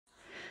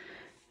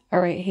All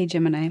right, hey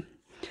Gemini.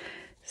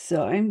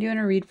 So I'm doing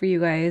a read for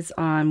you guys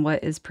on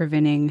what is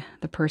preventing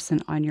the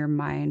person on your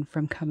mind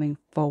from coming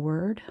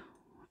forward.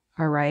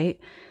 All right.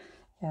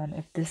 And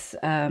if this,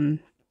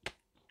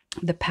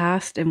 the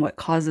past and what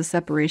causes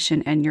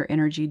separation and your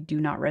energy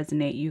do not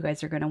resonate, you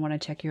guys are going to want to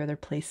check your other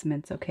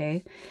placements,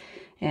 okay?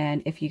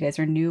 And if you guys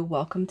are new,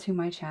 welcome to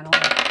my channel.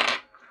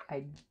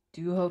 I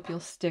do hope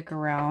you'll stick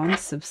around,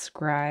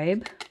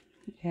 subscribe,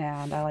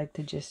 and I like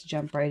to just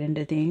jump right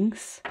into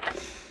things.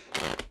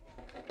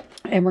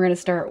 And we're going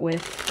to start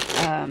with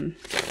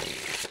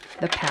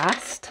the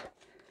past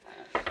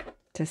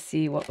to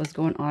see what was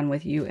going on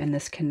with you in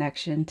this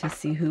connection, to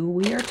see who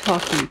we are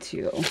talking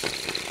to.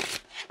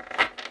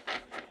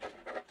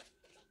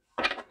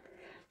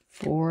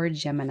 For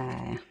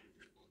Gemini.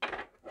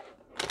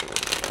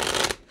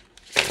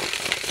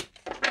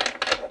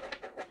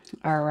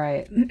 All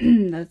right,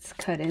 let's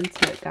cut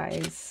into it,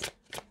 guys.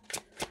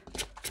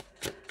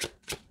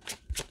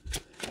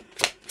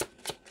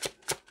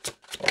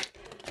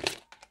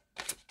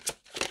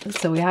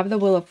 So we have the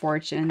Wheel of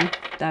Fortune.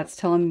 That's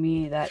telling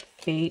me that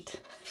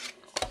fate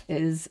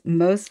is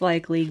most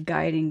likely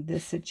guiding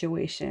this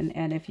situation.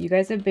 And if you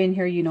guys have been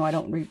here, you know I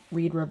don't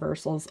read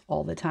reversals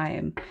all the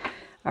time.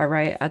 All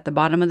right, at the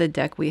bottom of the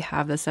deck, we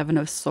have the Seven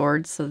of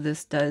Swords. So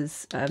this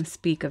does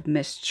speak of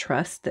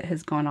mistrust that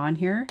has gone on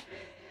here.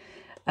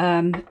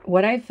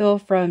 What I feel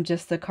from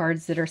just the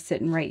cards that are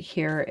sitting right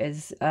here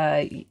is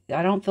I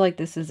don't feel like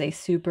this is a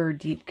super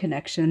deep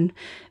connection,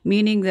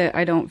 meaning that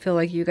I don't feel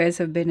like you guys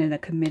have been in a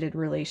committed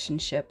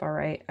relationship. All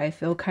right, I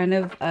feel kind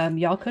of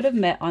y'all could have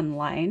met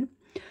online,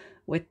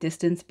 with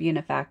distance being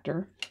a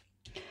factor.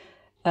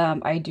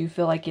 I do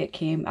feel like it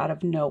came out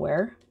of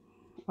nowhere.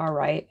 All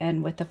right,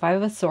 and with the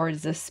Five of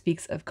Swords, this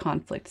speaks of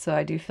conflict. So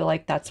I do feel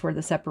like that's where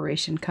the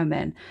separation come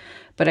in.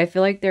 But I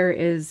feel like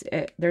there's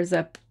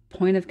a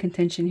point of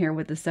contention here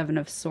with the Seven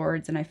of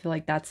Swords, and I feel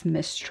like that's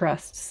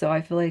mistrust. So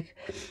I feel like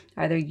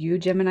either you,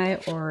 Gemini,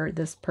 or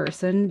this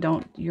person,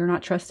 you're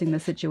not trusting the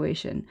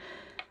situation.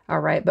 All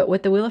right, but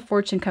with the Wheel of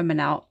Fortune coming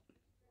out,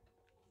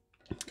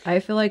 I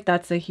feel like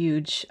that's a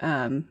huge,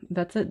 I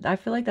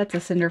feel like that's a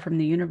sender from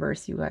the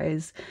universe, you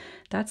guys.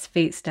 That's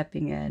fate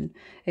stepping in.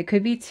 It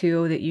could be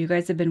too that you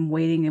guys have been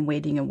waiting and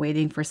waiting and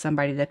waiting for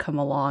somebody to come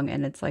along,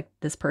 and it's like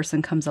this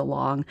person comes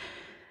along,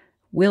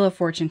 Wheel of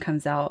Fortune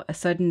comes out, a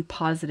sudden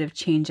positive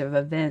change of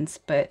events,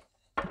 but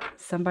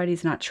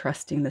somebody's not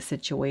trusting the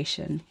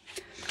situation.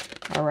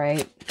 All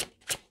right.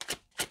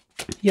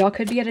 Y'all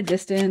could be at a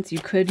distance. You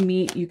could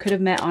meet, you could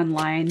have met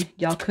online.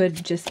 Y'all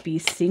could just be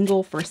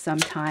single for some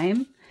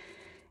time.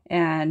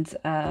 And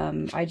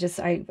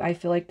I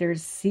feel like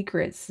there's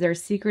secrets,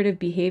 there's secretive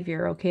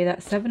behavior. Okay,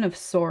 that Seven of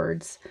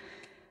Swords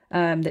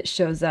that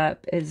shows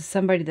up is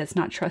somebody that's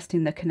not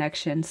trusting the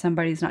connection.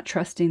 Somebody's not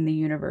trusting the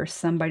universe.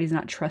 Somebody's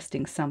not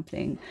trusting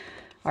something.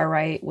 All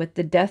right, with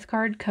the Death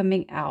card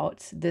coming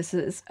out, this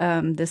is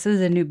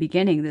a new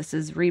beginning. This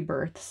is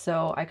rebirth.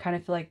 So I kind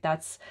of feel like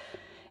that's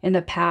in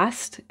the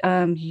past.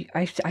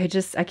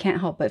 I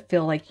can't help but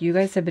feel like you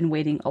guys have been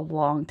waiting a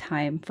long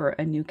time for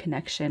a new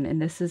connection,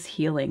 and this is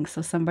healing.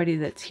 So somebody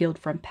that's healed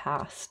from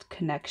past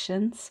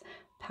connections,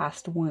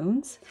 past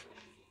wounds.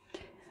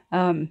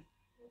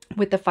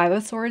 With the Five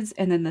of Swords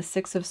and then the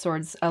Six of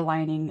Swords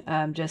aligning,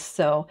 just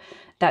so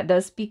that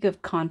does speak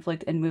of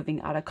conflict and moving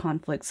out of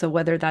conflict. So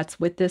whether that's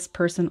with this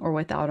person or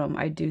without them,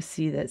 I do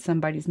see that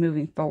somebody's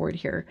moving forward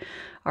here.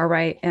 All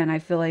right. And I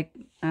feel like,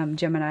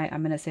 Gemini,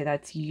 I'm going to say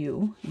that's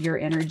you, your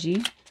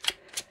energy.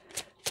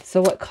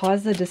 So what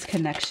caused the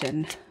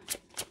disconnection?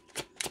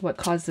 What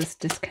caused this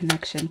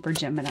disconnection for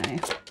Gemini?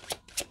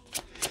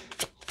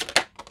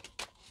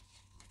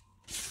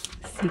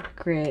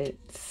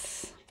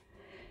 Secrets.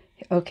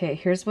 Okay,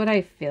 here's what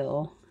I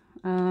feel.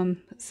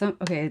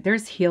 Okay,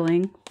 there's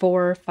healing.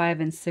 4, 5,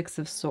 and 6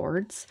 of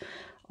Swords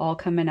all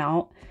coming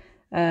out.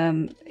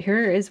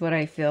 Here is what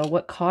I feel.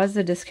 What caused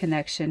the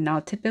disconnection? Now,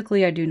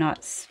 typically I do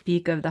not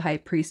speak of the High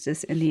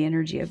Priestess and the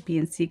energy of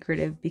being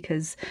secretive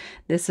because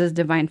this is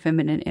divine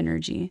feminine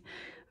energy.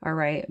 All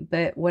right.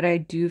 But what I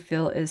do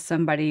feel is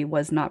somebody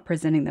was not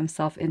presenting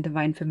themselves in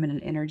divine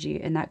feminine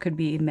energy, and that could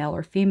be male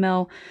or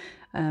female.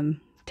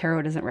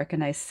 Tarot doesn't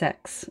recognize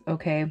sex.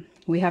 Okay.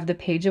 We have the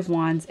Page of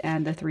Wands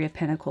and the Three of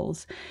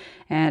Pentacles.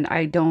 And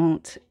I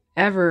don't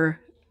ever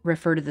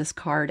refer to this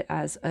card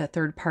as a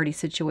third party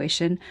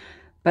situation,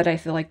 but I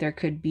feel like there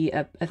could be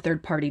a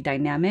third party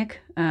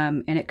dynamic.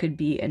 And it could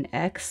be an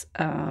ex,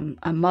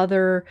 a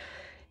mother,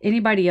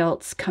 anybody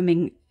else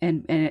coming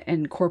and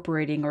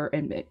incorporating or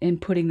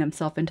putting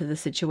themselves into the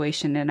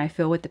situation. And I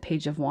feel with the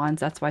Page of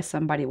Wands, that's why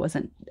somebody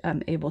wasn't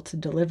able to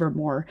deliver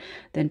more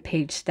than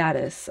page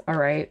status. All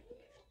right.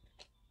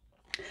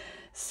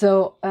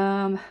 So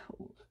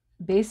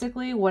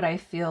basically what I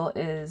feel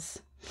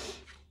is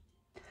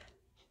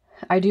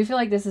I do feel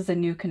like this is a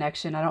new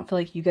connection. I don't feel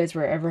like you guys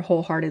were ever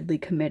wholeheartedly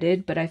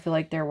committed, but I feel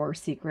like there were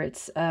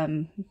secrets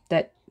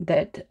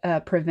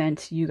that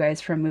prevent you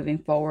guys from moving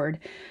forward.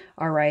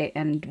 All right.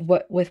 And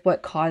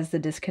what caused the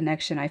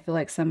disconnection? I feel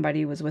like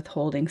somebody was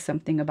withholding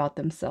something about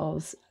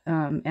themselves.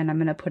 And I'm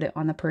going to put it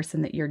on the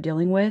person that you're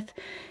dealing with.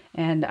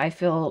 And I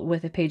feel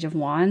with the Page of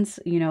Wands,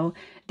 you know,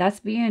 that's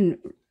being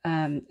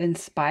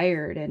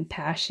inspired and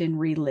passion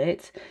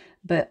relit,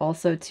 but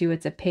also too,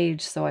 it's a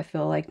page. So I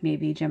feel like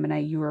maybe Gemini,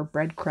 you were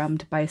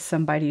breadcrumbed by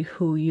somebody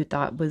who you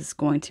thought was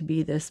going to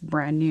be this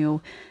brand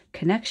new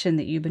connection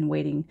that you've been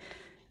waiting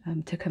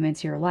to come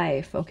into your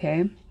life.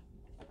 Okay.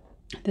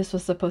 This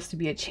was supposed to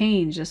be a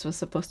change. This was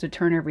supposed to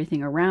turn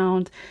everything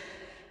around.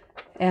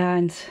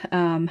 And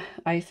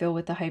I feel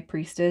with the High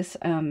Priestess,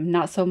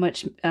 not so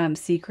much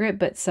secret,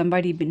 but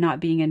somebody not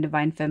being in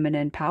divine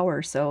feminine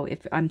power. So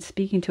if I'm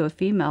speaking to a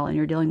female and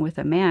you're dealing with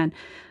a man,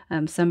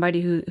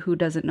 somebody who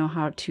doesn't know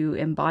how to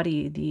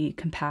embody the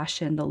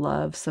compassion, the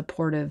love,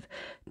 supportive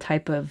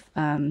type of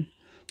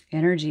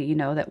energy, you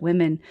know, that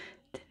women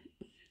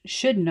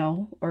should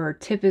know or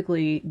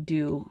typically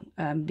do,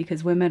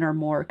 because women are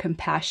more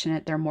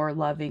compassionate, they're more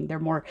loving,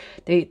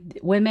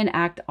 women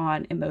act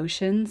on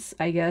emotions,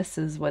 I guess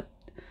is what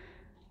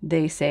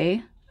they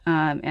say.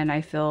 And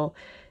I feel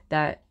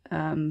that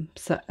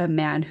so a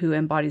man who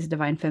embodies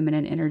divine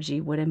feminine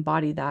energy would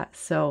embody that.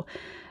 So,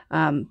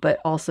 but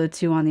also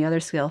too, on the other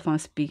scale, if I'm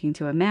speaking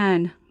to a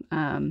man,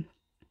 I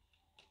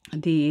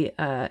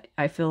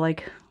feel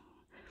like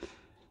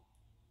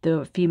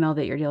the female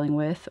that you're dealing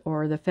with,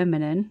 or the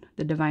feminine,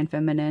 the divine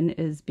feminine,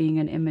 is being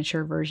an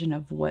immature version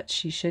of what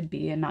she should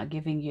be and not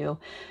giving you,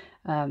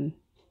 not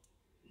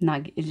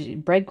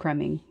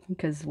breadcrumbing,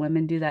 because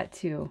women do that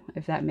too,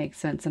 if that makes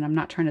sense. And I'm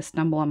not trying to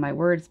stumble on my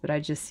words, but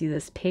I just see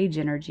this page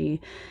energy.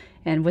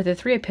 And with the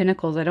Three of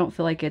Pentacles, I don't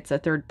feel like it's a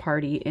third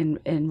party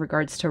in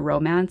regards to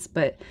romance,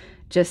 but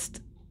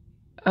just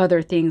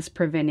other things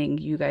preventing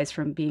you guys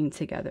from being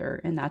together.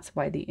 And that's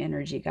why the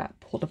energy got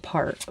pulled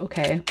apart.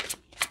 Okay.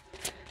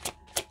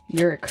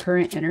 Your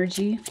current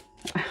energy.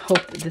 I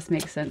hope that this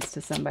makes sense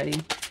to somebody.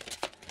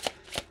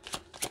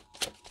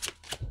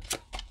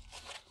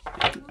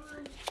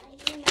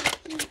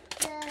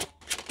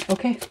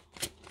 Okay.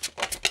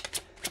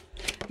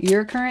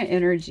 Your current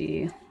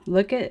energy.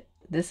 Look at,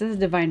 this is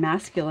divine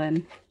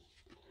masculine.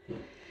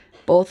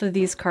 Both of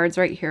these cards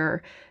right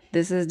here.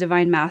 This is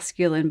divine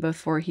masculine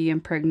before he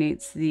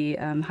impregnates the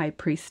High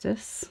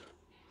Priestess.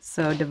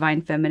 So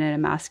divine feminine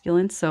and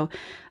masculine. So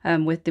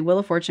with the Wheel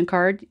of Fortune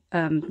card,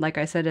 like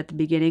I said at the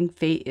beginning,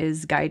 fate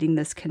is guiding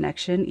this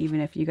connection, even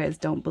if you guys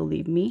don't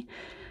believe me.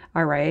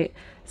 All right.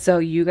 So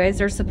you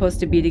guys are supposed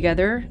to be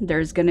together.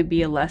 There's going to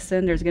be a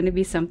lesson. There's going to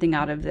be something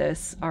out of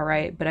this. All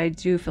right. But I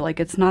do feel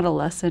like it's not a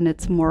lesson.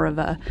 It's more of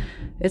a,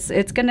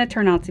 it's going to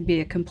turn out to be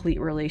a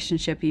complete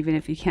relationship, even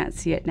if you can't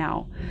see it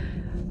now.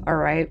 All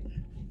right.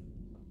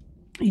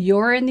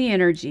 You're in the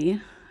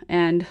energy.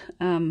 And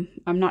I'm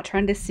not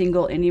trying to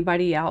single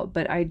anybody out,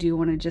 but I do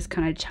want to just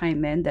kind of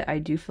chime in that I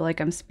do feel like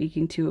I'm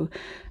speaking to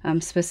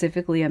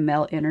specifically a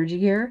male energy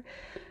here,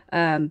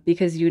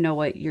 because you know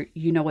what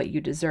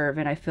you deserve.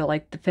 And I feel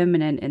like the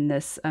feminine in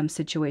this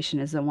situation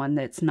is the one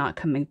that's not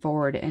coming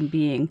forward and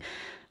being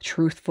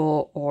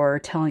truthful or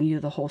telling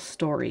you the whole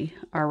story.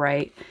 All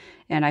right.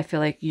 And I feel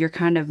like you're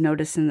kind of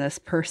noticing this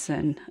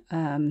person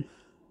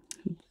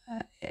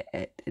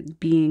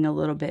being a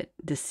little bit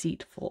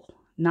deceitful,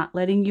 not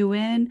letting you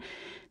in.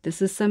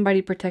 This is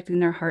somebody protecting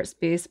their heart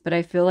space, but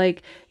I feel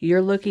like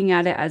you're looking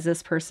at it as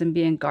this person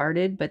being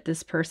guarded, but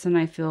this person,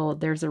 I feel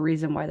there's a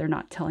reason why they're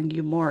not telling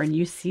you more, and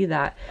you see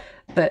that.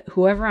 But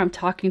whoever I'm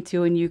talking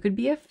to, and you could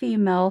be a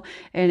female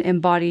and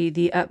embody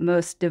the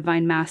utmost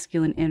divine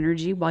masculine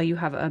energy, while you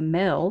have a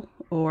male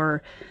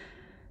or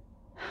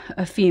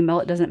a female,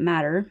 it doesn't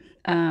matter,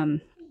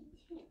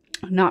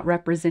 not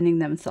representing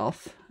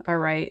themselves, all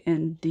right,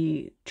 and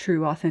the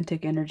true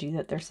authentic energy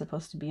that they're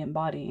supposed to be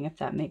embodying, if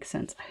that makes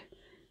sense.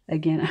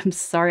 Again, I'm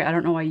sorry, I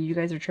don't know why you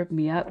guys are tripping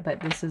me up, but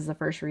this is the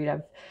first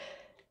read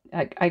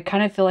I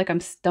kind of feel like I'm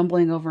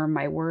stumbling over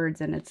my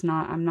words, and it's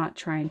not, I'm not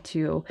trying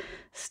to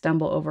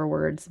stumble over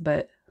words,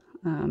 but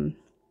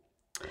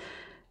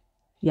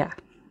yeah,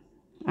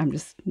 I'm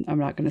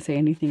not going to say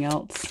anything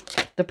else.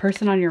 The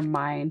person on your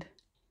mind,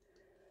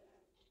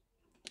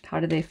 how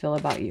do they feel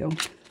about you?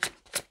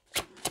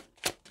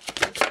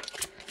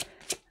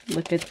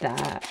 Look at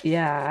that.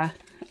 Yeah.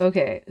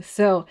 Okay.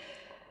 So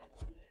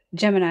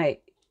Gemini,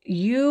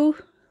 whoever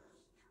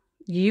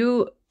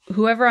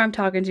I'm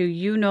talking to,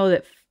 you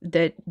know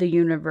that the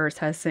universe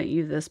has sent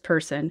you this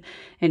person.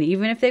 And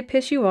even if they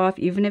piss you off,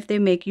 even if they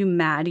make you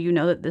mad, you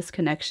know that this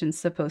connection's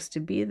supposed to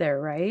be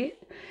there, right?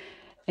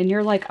 And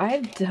you're like,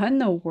 I've done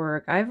the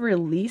work. I've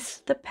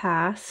released the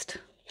past.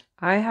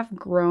 I have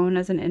grown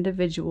as an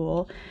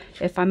individual.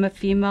 If I'm a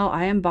female,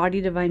 I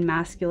embody divine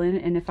masculine.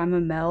 And if I'm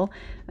a male,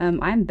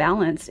 I'm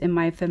balanced in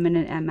my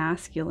feminine and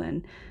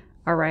masculine.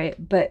 All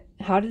right. But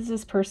how does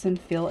this person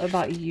feel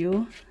about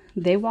you?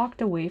 They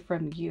walked away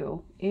from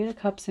you. 8 of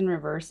Cups in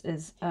reverse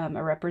is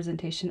a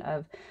representation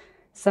of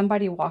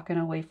somebody walking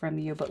away from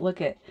you. But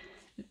look at,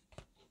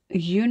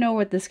 You know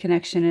what this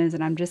connection is,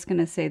 and I'm just going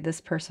to say this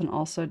person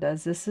also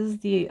does. This is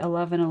the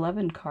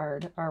 1111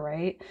 card, all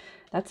right?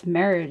 That's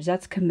marriage,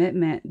 that's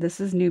commitment. This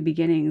is new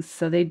beginnings.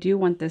 So they do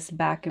want this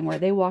back, and where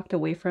they walked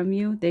away from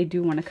you, they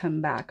do want to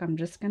come back. I'm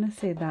just going to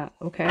say that,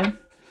 okay?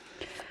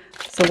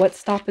 So what's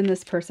stopping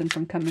this person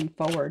from coming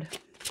forward?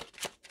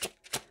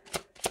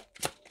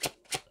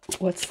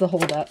 What's the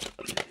holdup?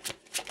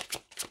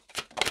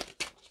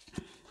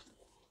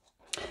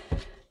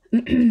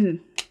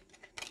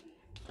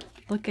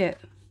 Look at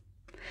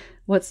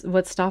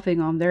what's stopping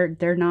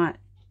them.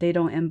 They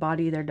don't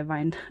embody their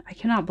divine. I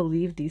cannot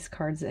believe these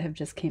cards that have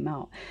just came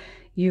out.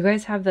 You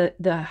guys have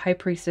the High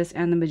Priestess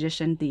and the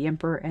Magician, the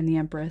Emperor and the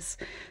Empress.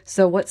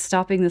 So what's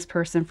stopping this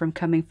person from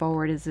coming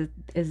forward is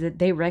that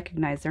they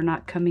recognize they're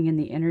not coming in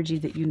the energy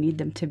that you need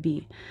them to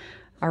be.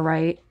 All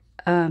right.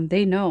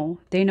 They know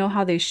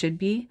how they should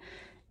be.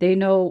 They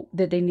know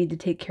that they need to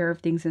take care of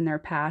things in their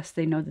past.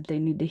 They know that they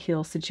need to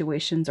heal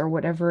situations or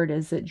whatever it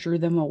is that drew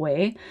them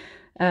away.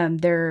 I'm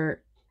not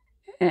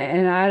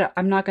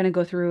going to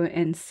go through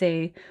and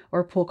say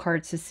or pull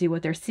cards to see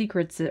what their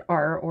secrets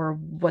are or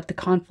what the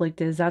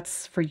conflict is.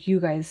 That's for you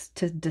guys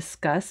to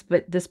discuss.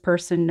 But this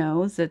person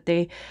knows that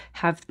they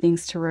have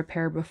things to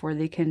repair before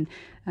they can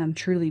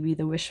truly be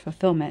the wish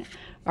fulfillment.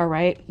 All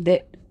right.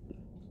 That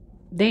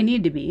they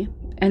need to be,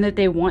 and that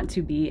they want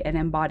to be and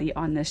embody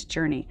on this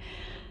journey.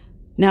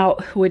 Now,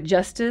 with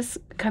justice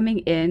coming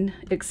in,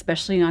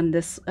 especially on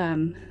this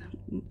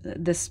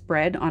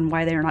spread on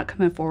why they're not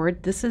coming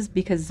forward, this is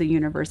because the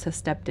universe has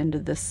stepped into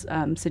this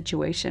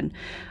situation.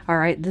 All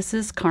right, this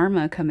is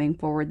karma coming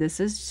forward. This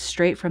is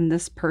straight from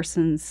this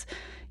person's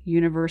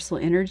universal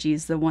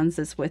energies, the ones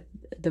that's with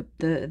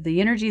the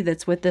energy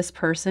that's with this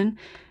person.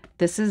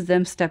 This is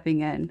them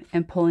stepping in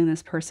and pulling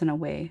this person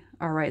away.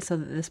 All right, so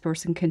that this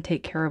person can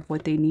take care of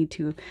what they need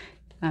to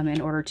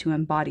in order to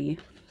embody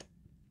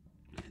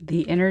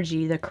the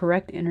energy, the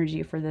correct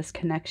energy for this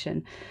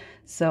connection.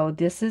 So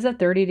this is a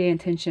 30-day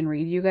intention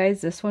read, you guys.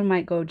 This one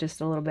might go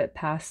just a little bit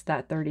past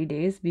that 30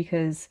 days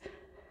because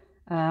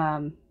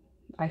I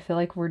feel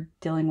like we're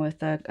dealing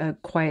with a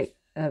quite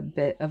a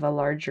bit of a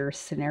larger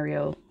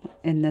scenario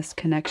in this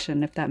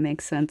connection, if that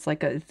makes sense.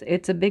 Like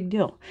it's a big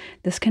deal.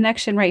 This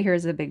connection right here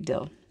is a big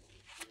deal.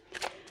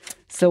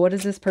 So what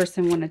does this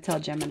person want to tell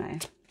Gemini?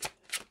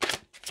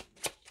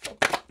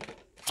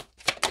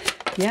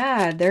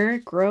 Yeah, they're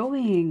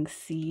growing.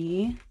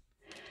 See,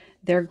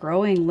 they're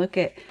growing. Look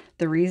at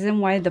the reason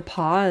why the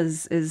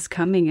pause is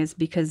coming is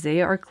because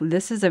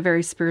this is a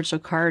very spiritual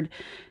card.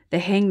 The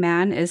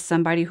Hangman is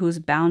somebody who's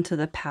bound to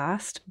the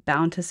past,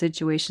 bound to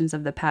situations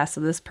of the past.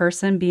 So this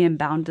person being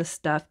bound to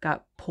stuff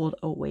got pulled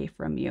away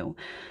from you.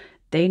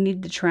 They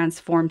need to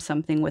transform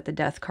something with the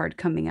Death card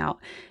coming out.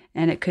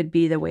 And it could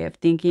be the way of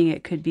thinking.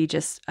 It could be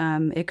just,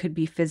 it could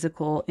be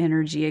physical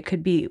energy. It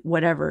could be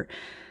whatever.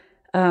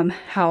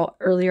 How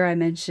earlier I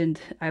mentioned,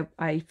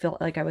 I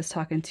felt like I was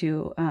talking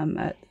to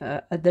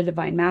the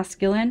Divine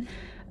Masculine.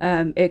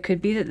 It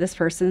could be that this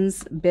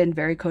person's been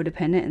very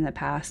codependent in the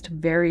past,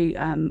 very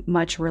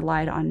much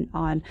relied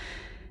on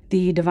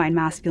the Divine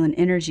Masculine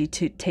energy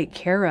to take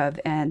care of.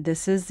 And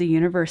this is the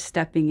universe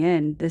stepping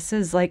in. This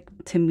is like,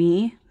 to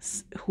me,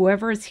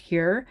 whoever is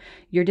here,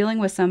 you're dealing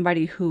with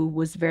somebody who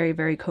was very,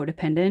 very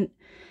codependent.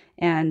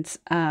 And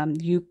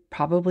you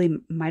probably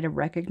might have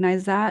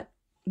recognized that.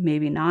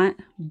 Maybe not,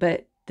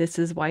 but this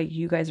is why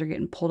you guys are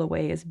getting pulled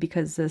away, is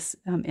because this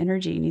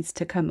energy needs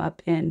to come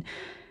up in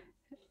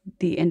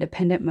the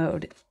independent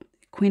mode.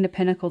 Queen of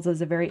Pentacles is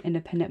a very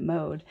independent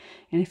mode.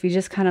 And if you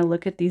just kind of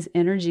look at these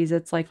energies,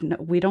 it's like, no,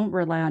 we don't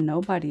rely on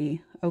nobody,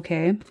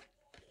 okay?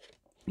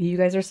 You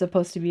guys are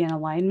supposed to be in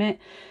alignment.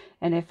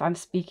 And if I'm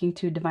speaking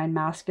to Divine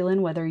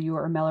Masculine, whether you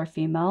are male or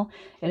female,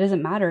 it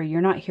doesn't matter.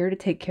 You're not here to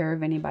take care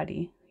of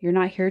anybody. You're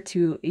not here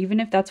to, even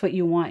if that's what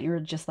you want, you're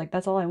just like,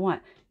 that's all I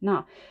want.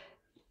 No.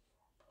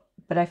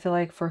 But I feel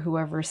like for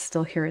whoever's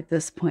still here at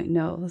this point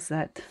knows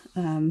that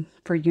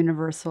for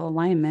universal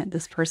alignment,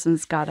 this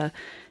person's got to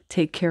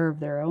take care of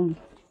their own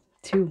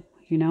too,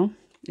 you know,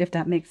 if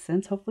that makes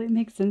sense. Hopefully it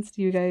makes sense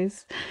to you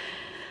guys.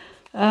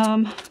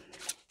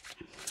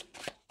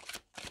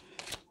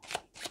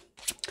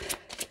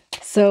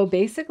 So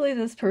basically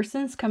this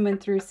person's coming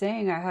through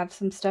saying, I have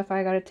some stuff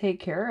I got to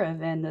take care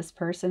of. And this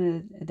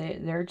person,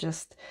 they're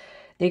just...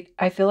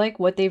 I feel like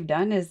what they've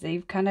done is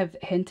they've kind of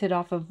hinted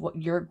off of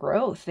your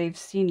growth. They've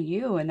seen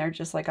you and they're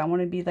just like, I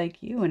want to be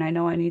like you. And I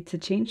know I need to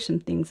change some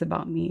things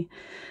about me.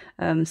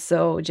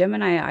 So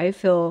Gemini, I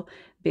feel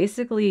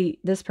basically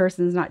this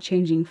person's not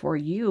changing for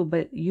you,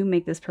 but you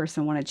make this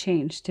person want to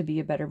change to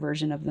be a better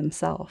version of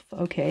themselves.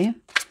 Okay.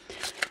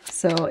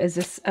 So is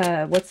this,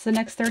 what's the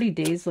next 30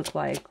 days look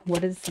like?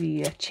 What is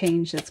the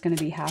change that's going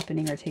to be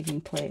happening or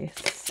taking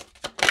place?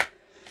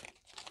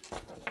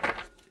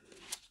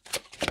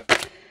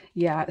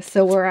 Yeah,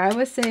 so where I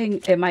was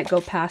saying it might go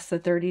past the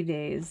 30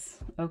 days,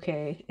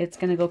 okay? It's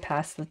going to go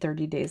past the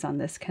 30 days on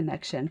this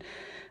connection.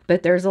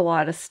 But there's a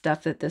lot of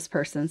stuff that this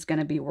person's going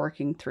to be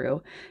working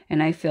through.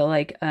 And I feel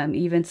like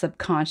even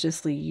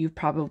subconsciously, you've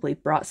probably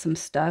brought some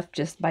stuff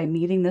just by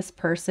meeting this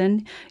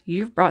person.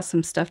 You've brought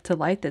some stuff to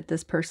light that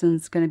this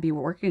person's going to be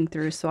working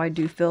through. So I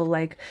do feel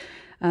like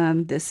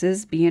this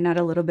is being at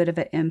a little bit of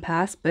an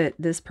impasse, but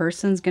this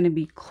person's going to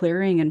be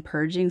clearing and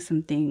purging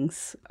some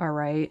things, all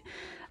right,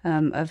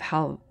 of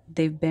how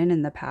they've been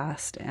in the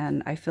past.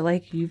 And I feel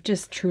like you've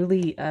just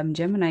truly,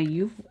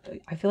 Gemini,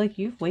 I feel like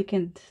you've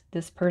wakened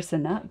this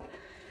person up.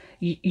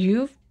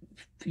 You've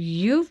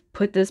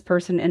put this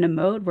person in a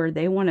mode where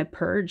they want to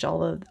purge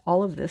all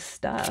of this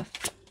stuff.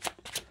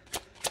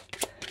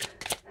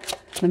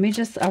 I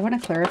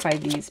want to clarify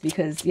these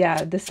because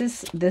yeah, this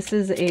is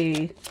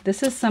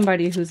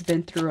somebody who's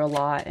been through a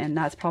lot, and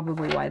that's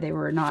probably why they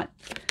were not,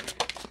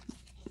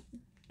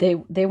 they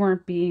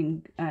weren't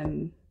being, I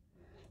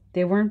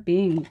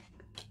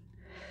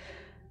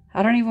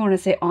don't even want to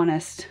say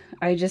honest.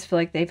 I just feel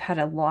like they've had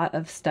a lot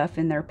of stuff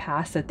in their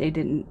past that they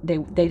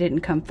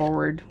didn't come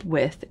forward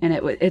with, and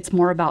it's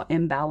more about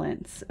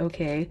imbalance,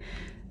 okay?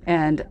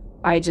 And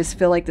I just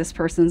feel like this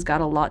person's got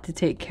a lot to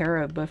take care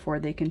of before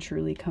they can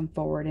truly come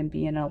forward and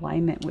be in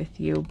alignment with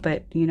you.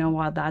 But you know,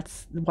 while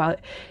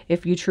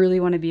if you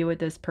truly want to be with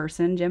this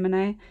person,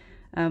 Gemini,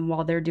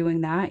 while they're doing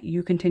that,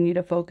 you continue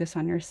to focus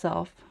on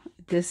yourself.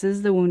 This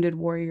is the Wounded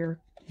Warrior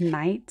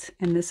Knight,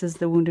 and this is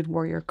the Wounded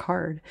Warrior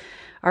card.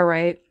 All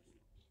right.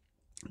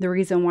 The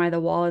reason why the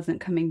wall isn't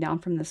coming down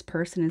from this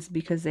person is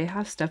because they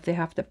have stuff they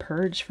have to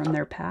purge from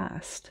their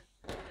past.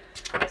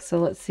 So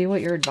let's see what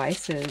your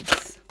advice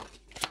is.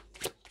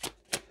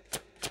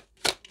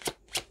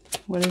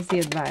 What is the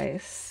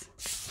advice?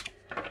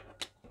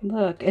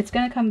 Look, it's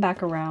going to come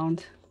back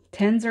around.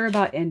 Tens are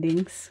about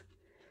endings.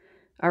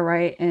 All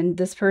right. And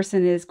this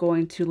person is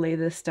going to lay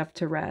this stuff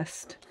to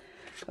rest.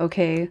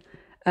 Okay.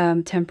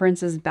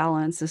 Temperance is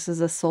balance. This is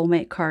a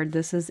soulmate card.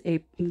 This is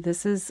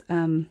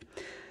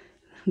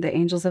the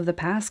angels of the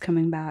past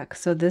coming back.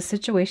 So this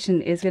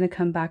situation is going to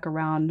come back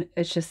around.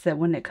 It's just that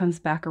when it comes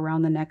back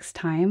around the next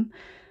time,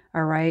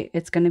 all right,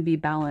 it's going to be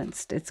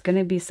balanced. It's going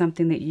to be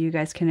something that you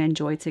guys can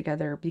enjoy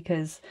together,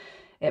 because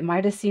it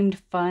might have seemed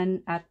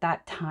fun at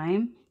that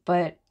time,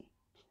 but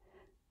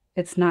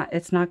it's not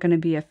going to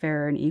be a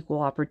fair and equal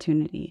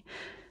opportunity.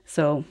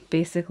 So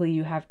basically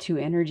you have two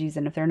energies,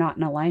 and if they're not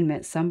in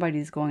alignment,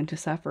 somebody's going to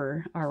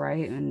suffer. All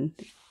right. And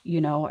you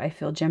know, I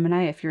feel,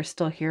 Gemini, if you're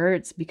still here,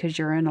 it's because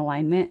you're in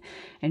alignment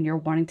and you're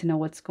wanting to know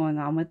what's going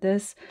on with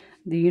this.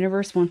 The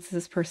universe wants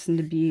this person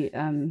to be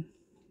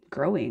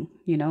growing,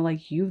 you know,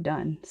 like you've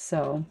done.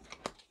 So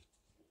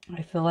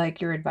I feel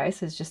like your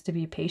advice is just to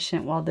be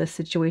patient while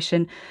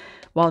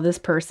this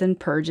person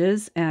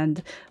purges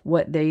and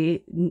what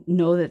they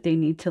know that they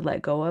need to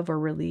let go of or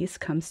release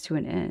comes to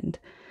an end.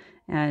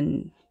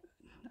 And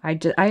I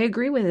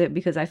agree with it,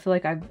 because I feel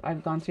like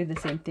I've gone through the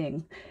same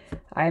thing.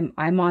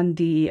 I'm on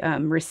the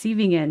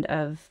receiving end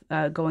of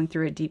going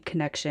through a deep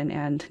connection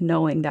and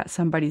knowing that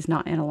somebody's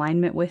not in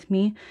alignment with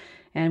me,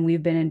 and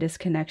we've been in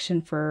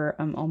disconnection for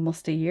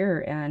almost a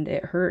year, and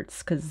it hurts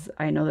because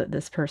I know that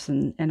this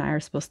person and I are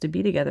supposed to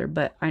be together,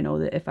 but I know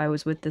that if I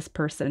was with this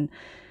person,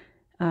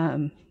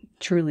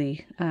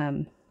 truly,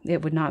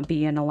 it would not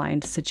be an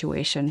aligned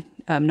situation,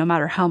 no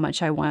matter how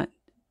much I want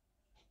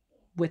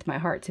with my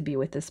heart to be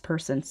with this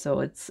person.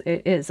 So it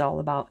is all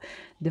about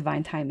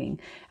divine timing.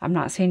 I'm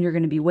not saying you're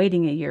going to be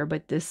waiting a year,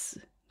 but this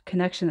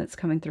connection that's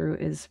coming through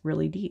is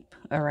really deep.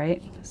 All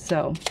right.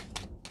 So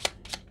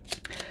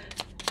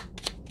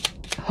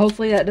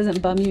hopefully that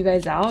doesn't bum you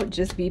guys out.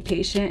 Just be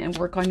patient and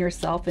work on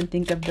yourself, and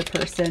think of the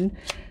person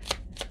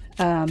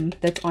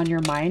that's on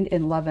your mind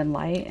in love and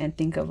light, and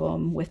think of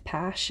them with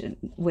passion,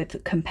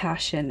 with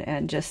compassion,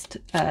 and just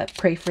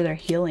pray for their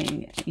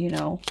healing, you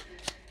know.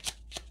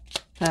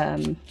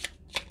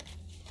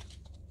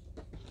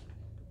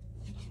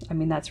 I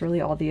mean, that's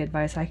really all the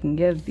advice I can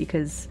give,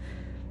 because,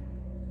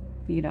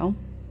 you know,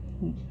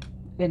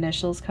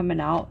 initials coming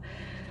out.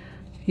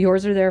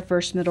 Yours are there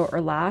first, middle,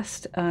 or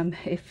last.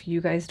 If you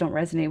guys don't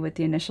resonate with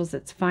the initials,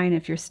 it's fine.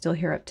 If you're still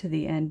here up to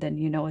the end, then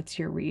you know it's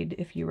your read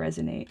if you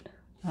resonate.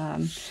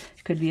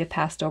 Could be a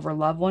passed over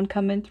loved one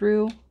coming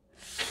through.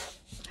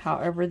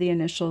 However the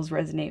initials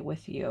resonate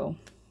with you.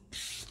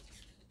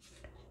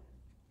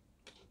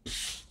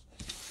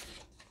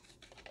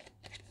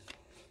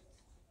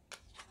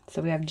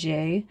 So we have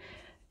J,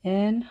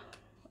 N,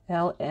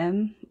 L,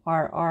 M,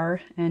 R, R,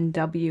 and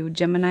W.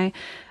 Gemini,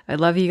 I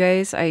love you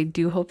guys. I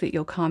do hope that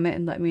you'll comment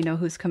and let me know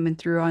who's coming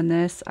through on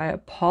this. I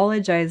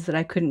apologize that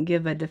I couldn't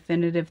give a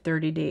definitive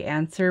 30-day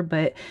answer,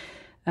 but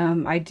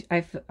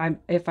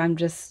if I'm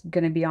just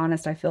going to be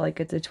honest, I feel like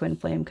it's a twin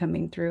flame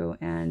coming through,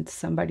 and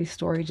somebody's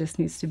story just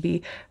needs to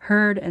be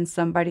heard, and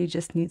somebody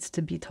just needs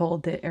to be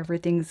told that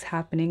everything's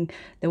happening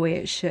the way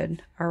it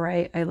should. All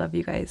right. I love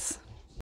you guys.